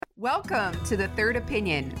Welcome to The Third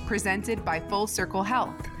Opinion, presented by Full Circle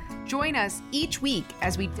Health. Join us each week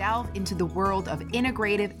as we delve into the world of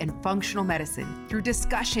integrative and functional medicine through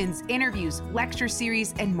discussions, interviews, lecture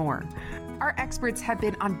series, and more. Our experts have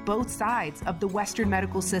been on both sides of the Western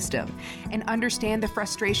medical system and understand the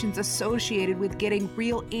frustrations associated with getting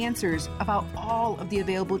real answers about all of the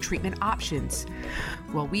available treatment options.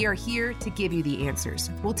 Well, we are here to give you the answers.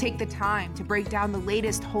 We'll take the time to break down the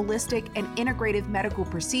latest holistic and integrative medical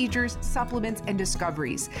procedures, supplements, and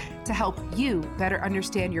discoveries to help you better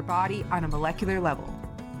understand your body on a molecular level.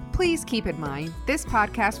 Please keep in mind, this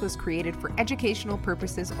podcast was created for educational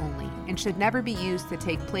purposes only and should never be used to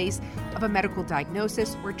take place of a medical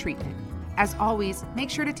diagnosis or treatment. As always, make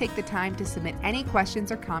sure to take the time to submit any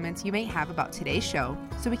questions or comments you may have about today's show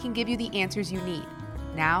so we can give you the answers you need.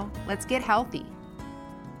 Now, let's get healthy.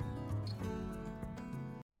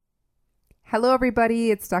 Hello,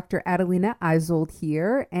 everybody. It's Dr. Adelina Isold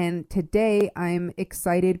here, and today I'm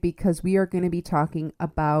excited because we are going to be talking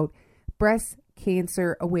about Breast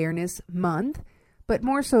Cancer Awareness Month, but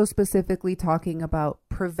more so specifically talking about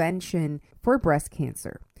prevention for breast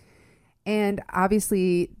cancer. And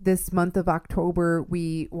obviously, this month of October,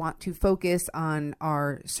 we want to focus on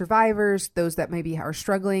our survivors, those that maybe are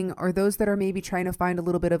struggling, or those that are maybe trying to find a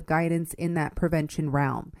little bit of guidance in that prevention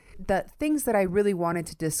realm. The things that I really wanted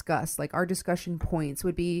to discuss, like our discussion points,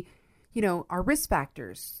 would be, our risk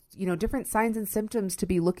factors, different signs and symptoms to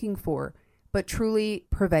be looking for, but truly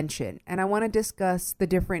prevention. And I want to discuss the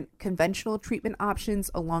different conventional treatment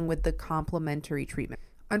options along with the complementary treatment.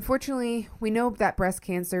 Unfortunately, we know that breast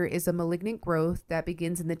cancer is a malignant growth that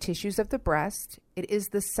begins in the tissues of the breast. It is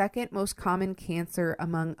the second most common cancer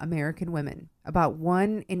among American women. About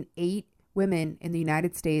 1 in 8 women in the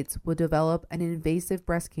United States will develop an invasive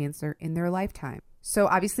breast cancer in their lifetime. So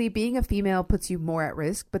obviously being a female puts you more at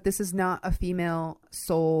risk, but this is not a female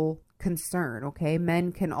sole concern, okay?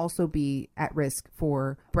 Men can also be at risk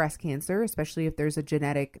for breast cancer, especially if there's a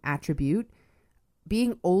genetic attribute.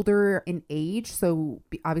 Being older in age, so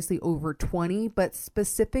obviously over 20, but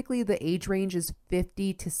specifically the age range is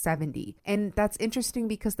 50 to 70. And that's interesting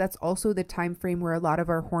because that's also the time frame where a lot of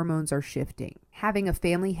our hormones are shifting. Having a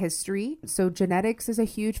family history, so genetics is a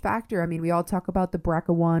huge factor. I mean, we all talk about the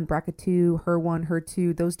BRCA1, BRCA2, HER1,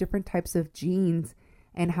 HER2, those different types of genes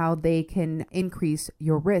and how they can increase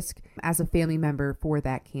your risk as a family member for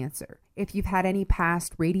that cancer. If you've had any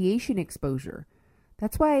past radiation exposure,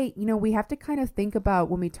 that's why, we have to kind of think about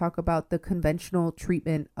when we talk about the conventional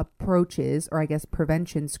treatment approaches, or I guess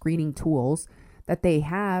prevention screening tools that they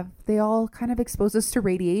all kind of expose us to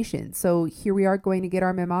radiation. So here we are going to get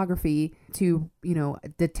our mammography to,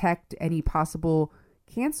 detect any possible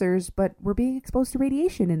cancers, but we're being exposed to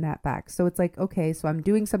radiation in that fact. So it's like, okay, so I'm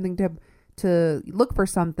doing something to look for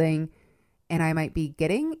something and I might be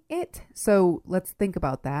getting it. So let's think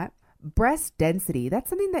about that. Breast density, that's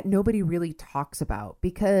something that nobody really talks about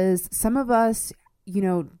because some of us,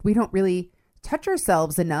 we don't really touch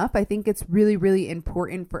ourselves enough. I think it's really, really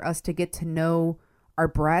important for us to get to know our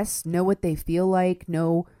breasts, know what they feel like,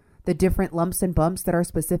 know the different lumps and bumps that are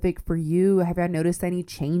specific for you. Have you noticed any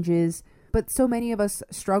changes? But so many of us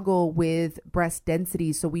struggle with breast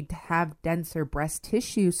density, so we have denser breast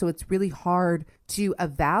tissue. So it's really hard to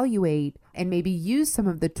evaluate and maybe use some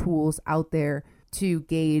of the tools out there to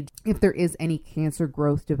gauge if there is any cancer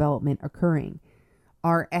growth development occurring.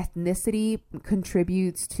 Our ethnicity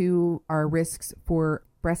contributes to our risks for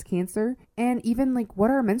breast cancer, and even like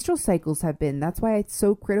what our menstrual cycles have been. That's why it's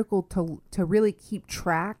so critical to really keep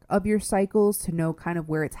track of your cycles, to know kind of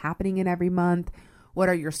where it's happening in every month. What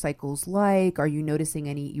are your cycles like? Are you noticing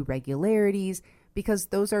any irregularities? Because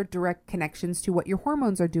those are direct connections to what your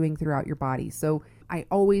hormones are doing throughout your body. So I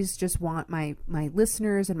always just want my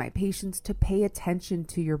listeners and my patients to pay attention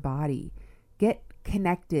to your body. Get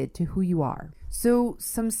connected to who you are. So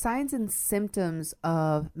some signs and symptoms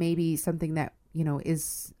of maybe something that,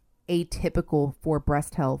 is atypical for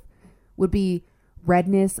breast health would be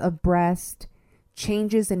redness of breast,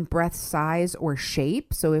 changes in breast size or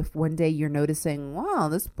shape. So if one day you're noticing, wow,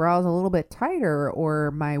 this bra is a little bit tighter,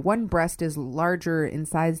 or my one breast is larger in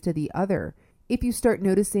size to the other. If you start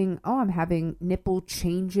noticing, I'm having nipple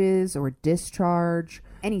changes or discharge,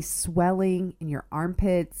 any swelling in your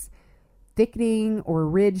armpits, thickening or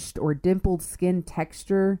ridged or dimpled skin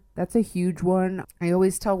texture, that's a huge one. I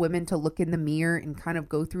always tell women to look in the mirror and kind of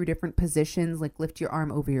go through different positions, like lift your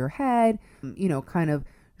arm over your head, kind of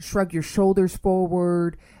shrug your shoulders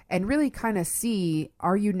forward and really kind of see,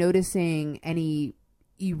 are you noticing any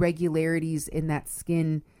irregularities in that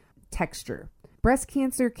skin texture? Breast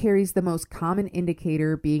cancer carries the most common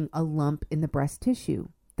indicator being a lump in the breast tissue.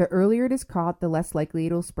 The earlier it is caught, the less likely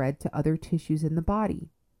it'll spread to other tissues in the body.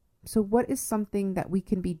 So what is something that we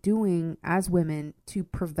can be doing as women to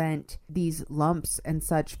prevent these lumps and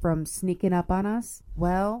such from sneaking up on us?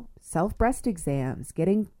 Well, self-breast exams,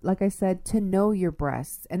 getting, like I said, to know your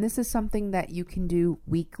breasts. And this is something that you can do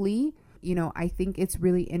weekly. I think it's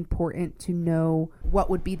really important to know what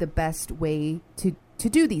would be the best way to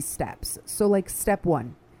do these steps. So like step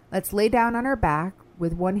 1, let's lay down on our back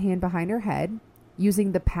with one hand behind our head,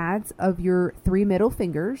 using the pads of your 3 middle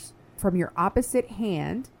fingers from your opposite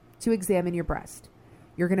hand to examine your breast.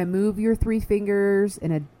 You're going to move your 3 fingers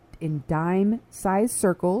in dime-sized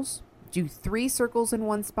circles. Do 3 circles in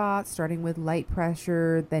one spot, starting with light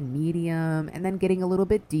pressure, then medium, and then getting a little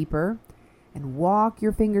bit deeper. And walk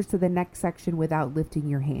your fingers to the next section without lifting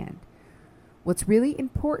your hand. What's really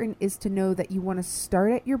important is to know that you want to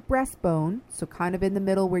start at your breastbone, so kind of in the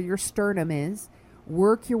middle where your sternum is,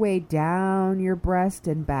 work your way down your breast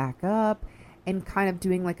and back up, and kind of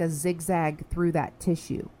doing like a zigzag through that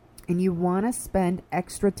tissue. And you want to spend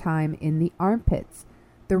extra time in the armpits.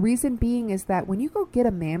 The reason being is that when you go get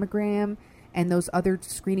a mammogram and those other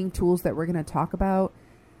screening tools that we're going to talk about,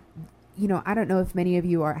 I don't know if many of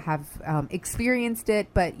you have experienced it,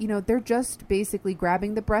 but, they're just basically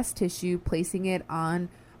grabbing the breast tissue, placing it on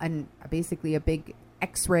basically a big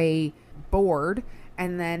X-ray board,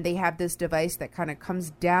 and then they have this device that kind of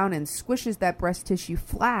comes down and squishes that breast tissue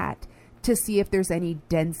flat to see if there's any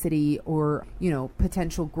density or,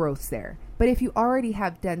 potential growths there. But if you already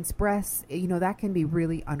have dense breasts, that can be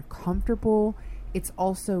really uncomfortable. It's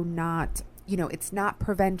also not, it's not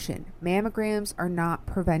prevention. Mammograms are not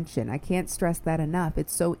prevention. I can't stress that enough.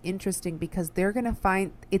 It's so interesting because they're going to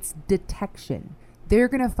find it's detection. They're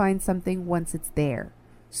going to find something once it's there.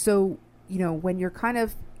 So, when you're kind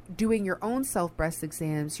of doing your own self-breast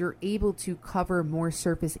exams, you're able to cover more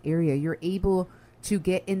surface area. You're able to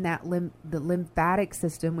get in that the lymphatic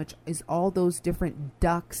system, which is all those different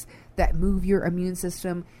ducts that move your immune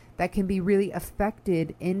system that can be really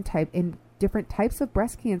affected in different types of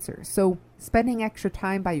breast cancer. So spending extra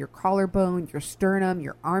time by your collarbone, your sternum,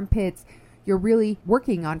 your armpits, you're really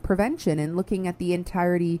working on prevention and looking at the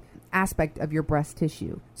entirety aspect of your breast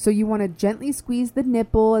tissue. So you want to gently squeeze the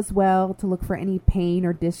nipple as well to look for any pain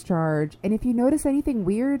or discharge. And if you notice anything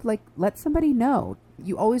weird, let somebody know.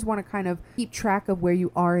 You always want to kind of keep track of where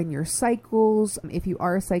you are in your cycles. If you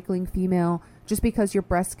are a cycling female, just because your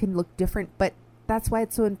breasts can look different, but that's why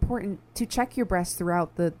it's so important to check your breasts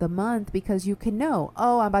throughout the month, because you can know,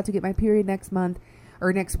 I'm about to get my period next month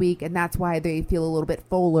or next week, and that's why they feel a little bit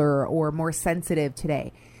fuller or more sensitive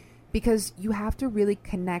today. Because you have to really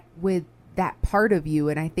connect with that part of you.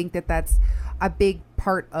 And I think that that's a big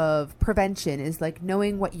part of prevention, is like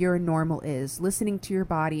knowing what your normal is, listening to your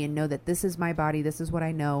body and know that this is my body, this is what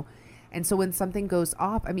I know. And so when something goes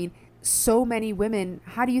off, so many women,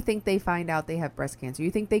 how do you think they find out they have breast cancer?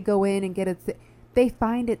 You think they go in and get it? They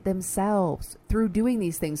find it themselves through doing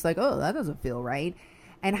these things, like, that doesn't feel right.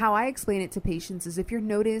 And how I explain it to patients is, if you're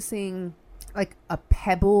noticing like a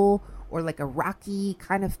pebble or like a rocky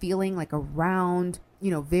kind of feeling, like a round,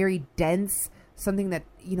 very dense, something that,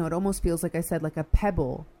 it almost feels, like I said, like a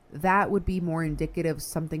pebble, that would be more indicative of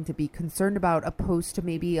something to be concerned about, opposed to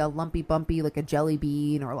maybe a lumpy bumpy, like a jelly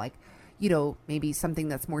bean, or like, maybe something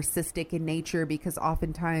that's more cystic in nature, because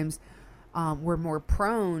oftentimes we're more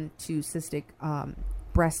prone to cystic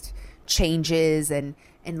breast changes and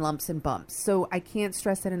lumps and bumps. So I can't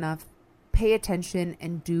stress it enough. Pay attention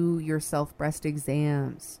and do your self-breast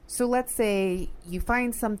exams. So let's say you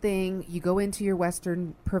find something, you go into your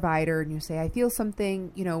Western provider and you say, I feel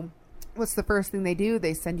something, what's the first thing they do?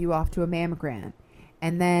 They send you off to a mammogram,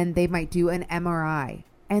 and then they might do an MRI,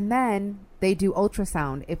 and then they do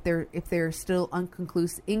ultrasound if they're still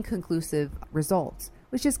inconclusive results,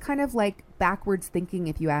 which is kind of like backwards thinking,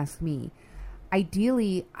 if you ask me.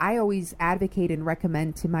 Ideally, I always advocate and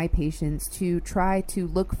recommend to my patients to try to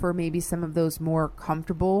look for maybe some of those more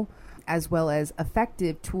comfortable as well as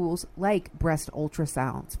effective tools like breast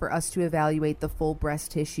ultrasounds for us to evaluate the full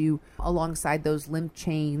breast tissue alongside those lymph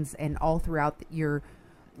chains and all throughout your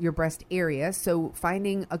breast area. So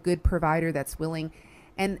finding a good provider that's willing.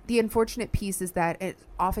 And the unfortunate piece is that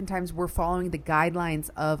oftentimes we're following the guidelines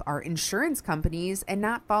of our insurance companies and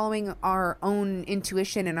not following our own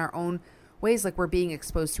intuition and our own ways, like we're being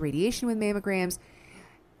exposed to radiation with mammograms.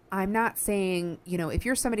 I'm not saying, if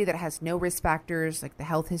you're somebody that has no risk factors, like the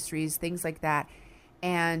health histories, things like that,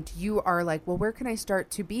 and you are like, well, where can I start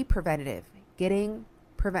to be preventative?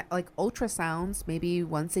 Like ultrasounds, maybe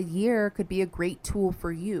once a year could be a great tool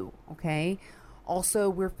for you. Okay. Also,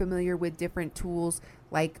 we're familiar with different tools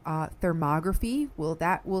like thermography. Well,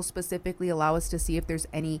 that will specifically allow us to see if there's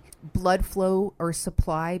any blood flow or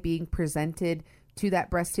supply being presented to that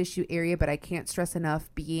breast tissue area. But I can't stress enough,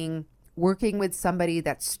 working with somebody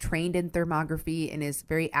that's trained in thermography and is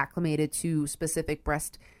very acclimated to specific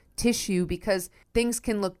breast tissue, because things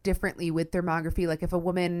can look differently with thermography. Like if a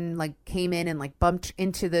woman like came in and like bumped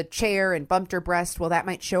into the chair and bumped her breast, well, that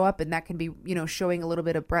might show up, and that can be, showing a little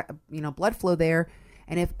bit of blood flow there.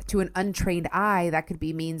 And if to an untrained eye, that could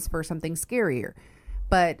be means for something scarier.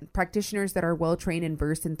 But practitioners that are well trained and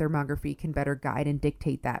versed in thermography can better guide and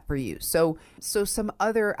dictate that for you. So some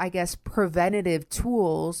other, I guess, preventative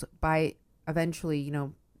tools by eventually,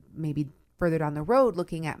 maybe further down the road,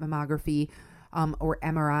 looking at mammography or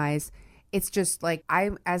MRIs. It's just like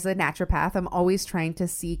as a naturopath, I'm always trying to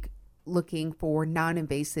looking for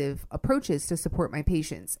non-invasive approaches to support my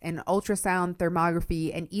patients. And ultrasound,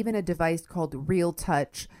 thermography, and even a device called Real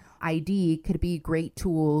Touch ID could be great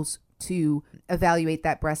tools to evaluate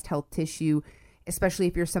that breast health tissue, especially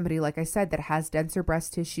if you're somebody, like I said, that has denser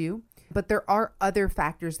breast tissue. But there are other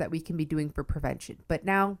factors that we can be doing for prevention. But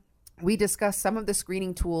now we discuss some of the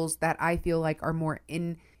screening tools that I feel like are more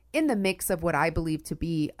in the mix of what I believe to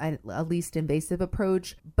be a least invasive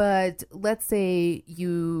approach. But let's say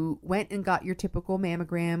you went and got your typical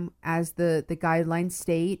mammogram as the guidelines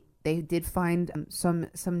state. They did find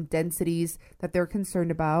some densities that they're concerned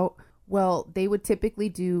about. Well, they would typically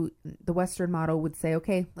the Western model would say,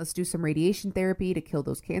 okay, let's do some radiation therapy to kill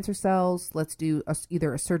those cancer cells. Let's do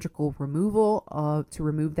either a surgical removal to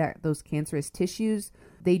remove those cancerous tissues.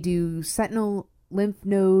 They do sentinel lymph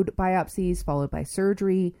node biopsies followed by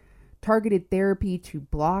surgery, targeted therapy to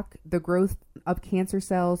block the growth of cancer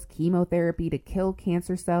cells, chemotherapy to kill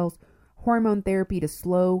cancer cells, hormone therapy to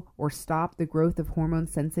slow or stop the growth of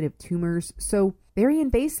hormone-sensitive tumors. So very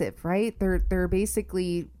invasive, right? They're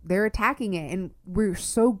basically attacking it, and we're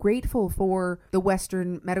so grateful for the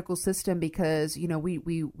Western medical system because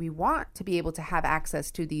we want to be able to have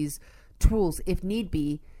access to these tools if need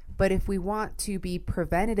be. But if we want to be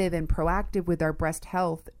preventative and proactive with our breast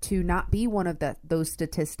health to not be one of those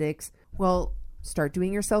statistics, well, start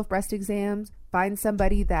doing your self-breast exams. Find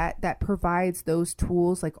somebody that provides those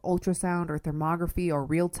tools like ultrasound or thermography or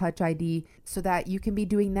Real Touch ID so that you can be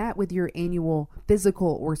doing that with your annual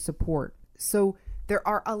physical or support. So there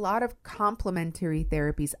are a lot of complementary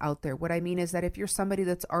therapies out there. What I mean is that if you're somebody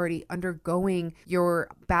that's already undergoing your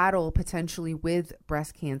battle potentially with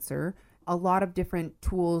breast cancer, a lot of different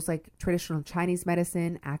tools like traditional Chinese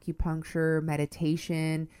medicine, acupuncture,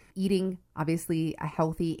 meditation, eating obviously a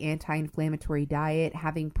healthy anti-inflammatory diet,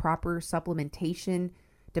 having proper supplementation,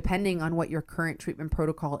 depending on what your current treatment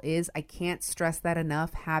protocol is. I can't stress that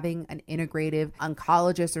enough. Having an integrative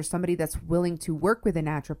oncologist or somebody that's willing to work with a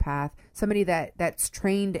naturopath, somebody that's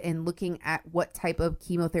trained in looking at what type of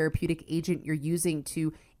chemotherapeutic agent you're using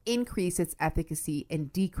to increase its efficacy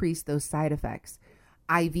and decrease those side effects.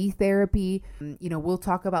 IV therapy, we'll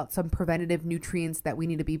talk about some preventative nutrients that we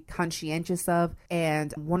need to be conscientious of.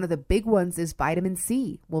 And one of the big ones is vitamin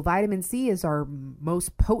C. Well, vitamin C is our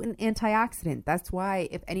most potent antioxidant. That's why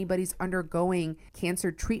if anybody's undergoing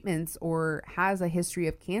cancer treatments or has a history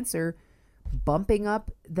of cancer, bumping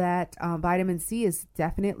up that vitamin C is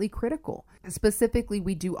definitely critical. Specifically,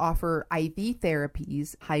 we do offer IV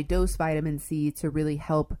therapies, high dose vitamin C, to really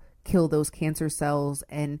help kill those cancer cells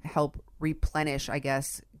and help replenish,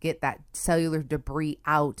 get that cellular debris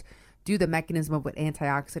out, do the mechanism of what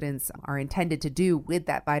antioxidants are intended to do with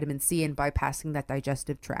that vitamin C and bypassing that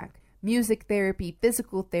digestive tract. Music therapy,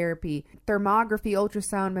 physical therapy, thermography,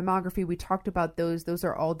 ultrasound, mammography, we talked about those. Those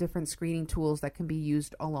are all different screening tools that can be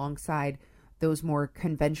used alongside those more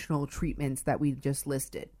conventional treatments that we just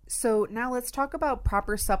listed. So now let's talk about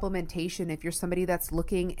proper supplementation. If you're somebody that's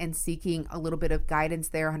looking and seeking a little bit of guidance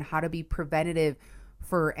there on how to be preventative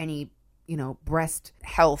for any, breast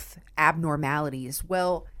health abnormalities,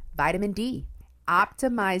 well, vitamin D.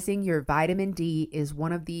 Optimizing your vitamin D is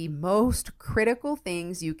one of the most critical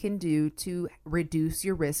things you can do to reduce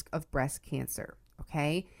your risk of breast cancer,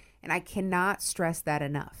 okay? And I cannot stress that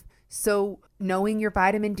enough. So knowing your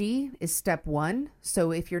vitamin D is step one.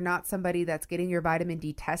 So if you're not somebody that's getting your vitamin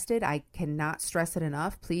D tested, I cannot stress it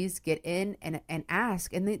enough. Please get in and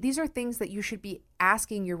ask. And these are things that you should be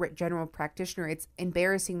asking your general practitioner. It's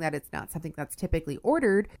embarrassing that it's not something that's typically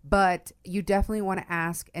ordered, but you definitely want to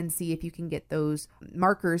ask and see if you can get those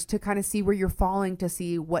markers to kind of see where you're falling, to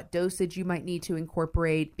see what dosage you might need to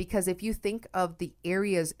incorporate. Because if you think of the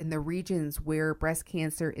areas and the regions where breast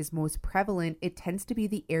cancer is most prevalent, it tends to be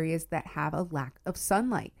the areas that have a lack of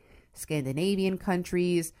sunlight. Scandinavian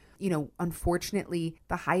countries, unfortunately,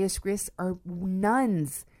 the highest risks are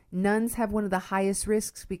nuns Nuns have one of the highest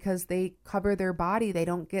risks because they cover their body. They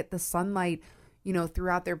don't get the sunlight,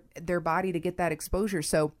 throughout their body to get that exposure.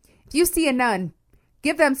 So if you see a nun,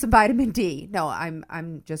 give them some vitamin D. No,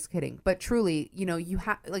 I'm just kidding. But truly, you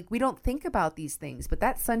have, we don't think about these things, but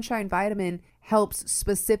that sunshine vitamin helps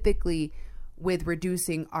specifically with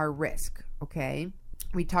reducing our risk. Okay.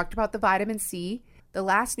 We talked about the vitamin C. The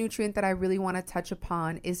last nutrient that I really want to touch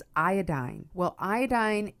upon is iodine. Well,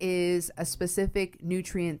 iodine is a specific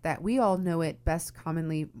nutrient that we all know it best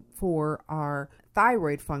commonly for our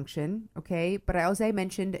thyroid function, okay? But as I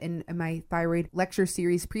mentioned in my thyroid lecture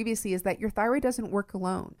series previously, is that your thyroid doesn't work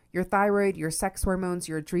alone. Your thyroid, your sex hormones,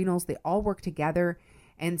 your adrenals, they all work together.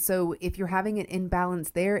 And so if you're having an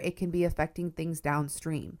imbalance there, it can be affecting things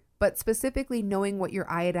downstream. But specifically knowing what your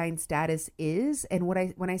iodine status is, and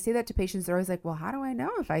when I say that to patients, they're always like, well, how do I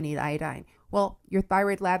know if I need iodine? Well, your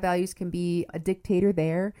thyroid lab values can be a dictator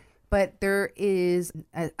there, but there is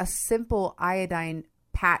a simple iodine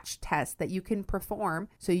patch test that you can perform.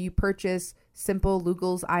 So you purchase simple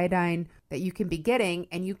Lugol's iodine that you can be getting,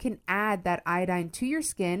 and you can add that iodine to your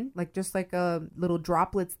skin, just like a little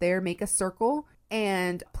droplets there, make a circle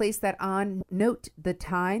and place that on. Note the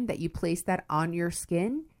time that you place that on your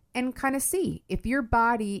skin, and kind of see if your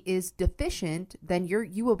body is deficient, then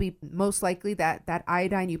you will be most likely that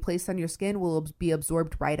iodine you place on your skin will be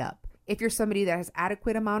absorbed right up. If you're somebody that has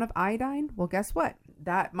adequate amount of iodine, well, guess what?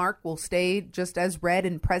 That mark will stay just as red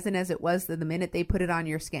and present as it was the minute they put it on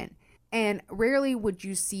your skin. And rarely would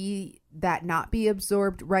you see that not be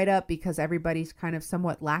absorbed right up because everybody's kind of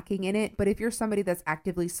somewhat lacking in it. But if you're somebody that's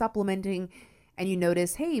actively supplementing and you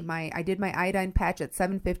notice, hey, I did my iodine patch at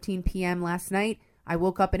 7:15 p.m. last night, I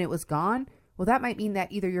woke up and it was gone. Well, that might mean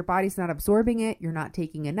that either your body's not absorbing it, you're not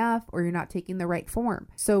taking enough, or you're not taking the right form.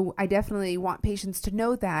 So I definitely want patients to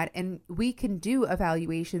know that. And we can do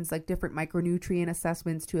evaluations like different micronutrient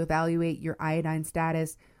assessments to evaluate your iodine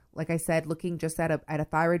status. Like I said, looking just at a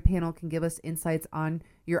thyroid panel can give us insights on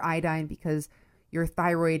your iodine, because your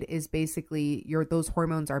thyroid is basically those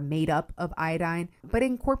hormones are made up of iodine. But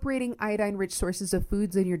incorporating iodine-rich sources of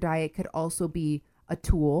foods in your diet could also be a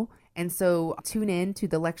tool. And so tune in to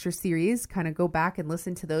the lecture series, kind of go back and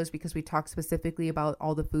listen to those, because we talk specifically about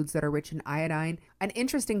all the foods that are rich in iodine. An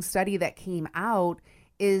interesting study that came out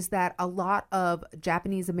is that a lot of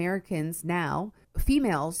Japanese Americans now,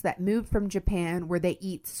 females that moved from Japan where they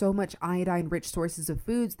eat so much iodine-rich sources of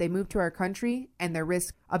foods, they moved to our country and their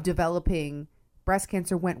risk of developing breast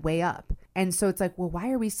cancer went way up. And so it's like, well, why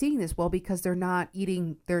are we seeing this? Well, because they're not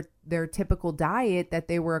eating their typical diet that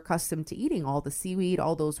they were accustomed to eating, all the seaweed,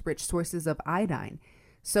 all those rich sources of iodine.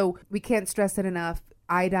 So we can't stress it enough.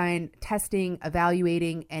 Iodine testing,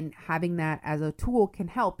 evaluating, and having that as a tool can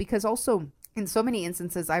help, because also in so many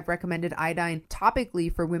instances, I've recommended iodine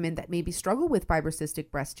topically for women that maybe struggle with fibrocystic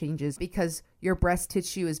breast changes, because your breast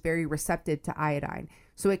tissue is very receptive to iodine.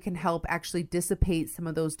 So it can help actually dissipate some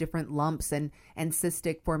of those different lumps and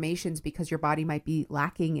cystic formations, because your body might be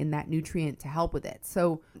lacking in that nutrient to help with it.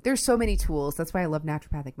 So there's so many tools. That's why I love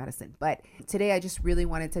naturopathic medicine. But today I just really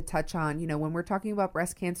wanted to touch on, when we're talking about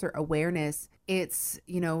breast cancer awareness, it's,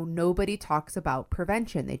 nobody talks about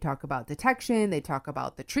prevention. They talk about detection, they talk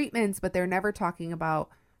about the treatments, but they're never talking about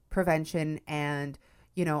prevention and,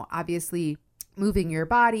 obviously moving your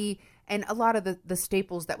body. And a lot of the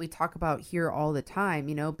staples that we talk about here all the time,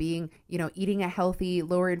 eating a healthy,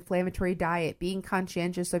 lower inflammatory diet, being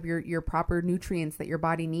conscientious of your proper nutrients that your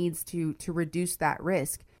body needs to reduce that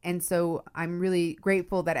risk. And so I'm really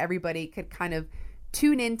grateful that everybody could kind of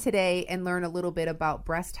tune in today and learn a little bit about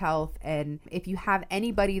breast health. And if you have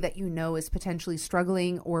anybody that is potentially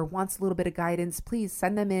struggling or wants a little bit of guidance, please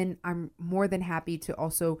send them in. I'm more than happy to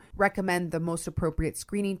also recommend the most appropriate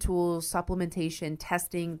screening tools, supplementation,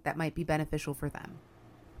 testing that might be beneficial for them.